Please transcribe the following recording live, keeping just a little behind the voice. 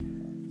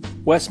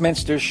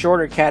Westminster's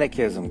Shorter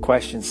Catechism,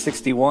 question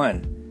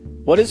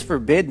 61. What is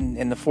forbidden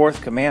in the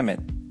fourth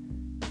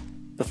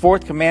commandment? The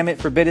fourth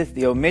commandment forbiddeth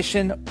the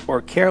omission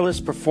or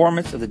careless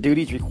performance of the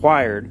duties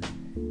required,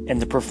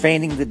 and the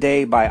profaning the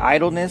day by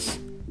idleness,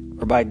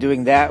 or by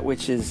doing that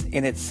which is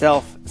in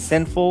itself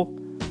sinful,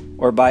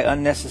 or by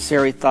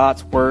unnecessary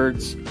thoughts,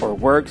 words, or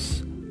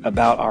works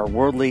about our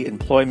worldly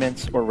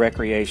employments or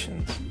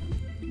recreations.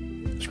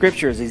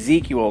 Scripture is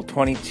Ezekiel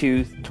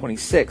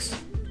 22:26.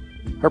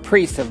 Her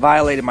priests have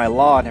violated my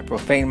law and have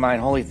profaned mine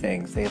holy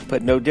things. They have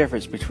put no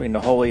difference between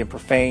the holy and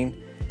profane,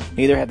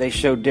 neither have they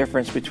showed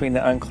difference between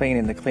the unclean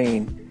and the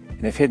clean,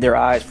 and have hid their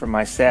eyes from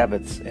my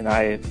Sabbaths, and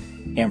I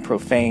am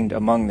profaned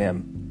among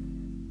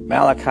them.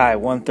 Malachi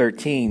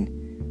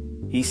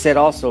 1:13. He said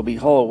also,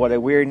 Behold, what a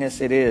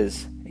weariness it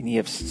is, and ye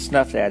have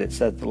snuffed at it,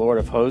 saith the Lord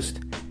of hosts.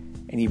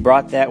 And ye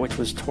brought that which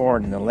was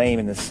torn, and the lame,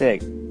 and the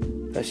sick.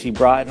 Thus ye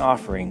brought an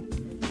offering.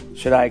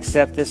 Should I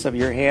accept this of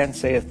your hand,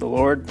 saith the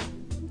Lord?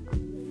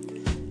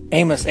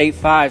 Amos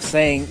 8:5,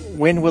 saying,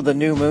 When will the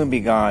new moon be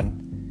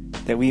gone,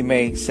 that we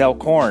may sell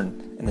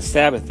corn, and the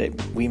Sabbath that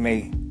we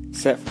may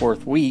set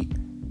forth wheat,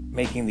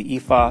 making the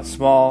ephah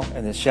small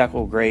and the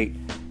shekel great,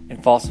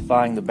 and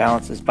falsifying the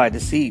balances by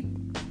deceit?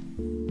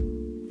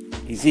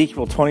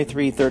 Ezekiel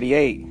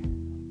 23:38,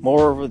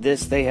 Moreover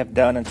this they have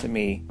done unto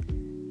me,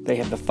 they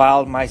have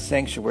defiled my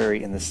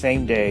sanctuary in the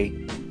same day,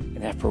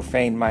 and have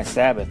profaned my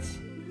Sabbaths.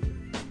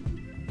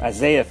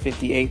 Isaiah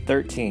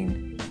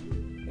 58:13,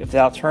 If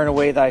thou turn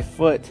away thy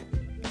foot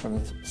from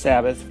the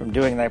Sabbath, from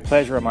doing thy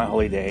pleasure on my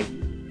holy day,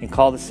 and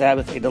call the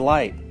Sabbath a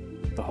delight,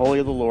 the holy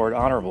of the Lord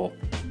honorable,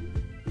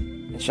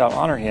 and shalt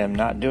honor him,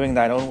 not doing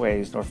thine own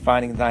ways, nor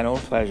finding thine own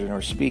pleasure,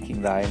 nor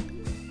speaking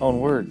thine own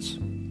words.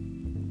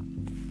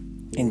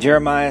 In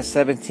Jeremiah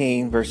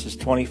 17, verses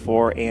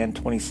 24 and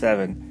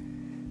 27,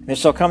 And it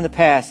shall come to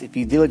pass, if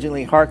ye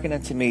diligently hearken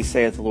unto me,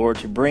 saith the Lord,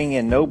 to bring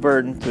in no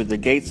burden through the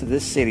gates of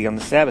this city on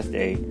the Sabbath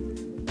day,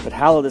 but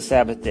hallow the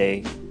Sabbath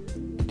day,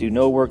 do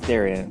no work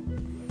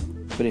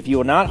therein. But if you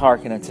will not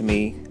hearken unto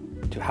me,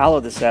 to hallow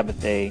the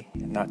Sabbath day,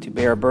 and not to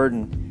bear a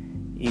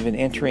burden, even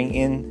entering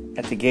in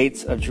at the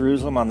gates of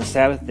Jerusalem on the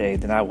Sabbath day,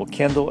 then I will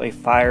kindle a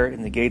fire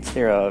in the gates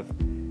thereof,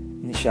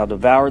 and it shall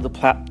devour the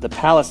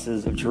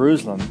palaces of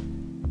Jerusalem,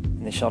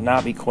 and they shall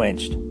not be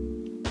quenched.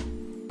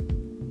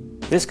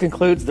 This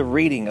concludes the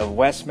reading of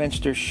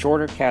Westminster's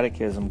Shorter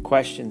Catechism,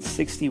 question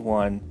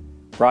 61,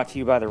 brought to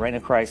you by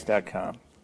thereignofchrist.com.